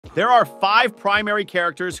There are 5 primary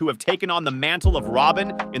characters who have taken on the mantle of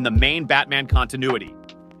Robin in the main Batman continuity.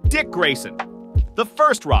 Dick Grayson, the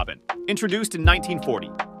first Robin, introduced in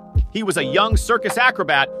 1940. He was a young circus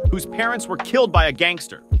acrobat whose parents were killed by a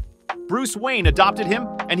gangster. Bruce Wayne adopted him,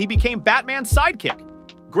 and he became Batman's sidekick.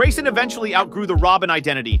 Grayson eventually outgrew the Robin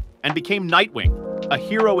identity and became Nightwing, a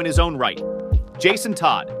hero in his own right. Jason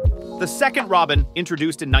Todd, the second Robin,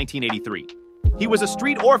 introduced in 1983. He was a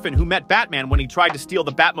street orphan who met Batman when he tried to steal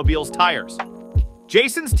the Batmobile's tires.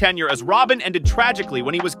 Jason's tenure as Robin ended tragically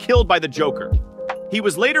when he was killed by the Joker. He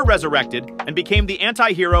was later resurrected and became the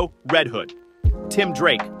anti-hero Red Hood. Tim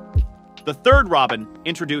Drake, the third Robin,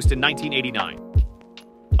 introduced in 1989.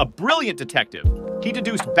 A brilliant detective, he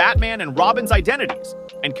deduced Batman and Robin's identities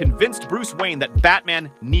and convinced Bruce Wayne that Batman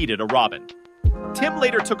needed a Robin. Tim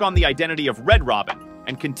later took on the identity of Red Robin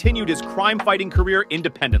and continued his crime-fighting career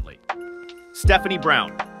independently. Stephanie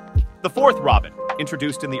Brown, the fourth Robin,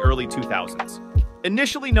 introduced in the early 2000s.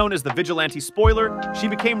 Initially known as the Vigilante Spoiler, she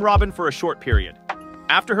became Robin for a short period.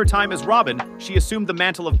 After her time as Robin, she assumed the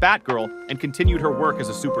mantle of Batgirl and continued her work as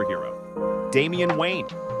a superhero. Damian Wayne,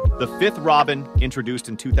 the fifth Robin, introduced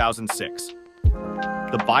in 2006.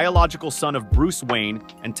 The biological son of Bruce Wayne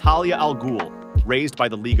and Talia al Ghul, raised by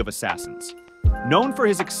the League of Assassins. Known for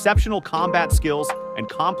his exceptional combat skills and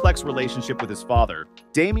complex relationship with his father,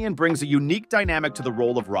 Damian brings a unique dynamic to the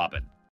role of Robin.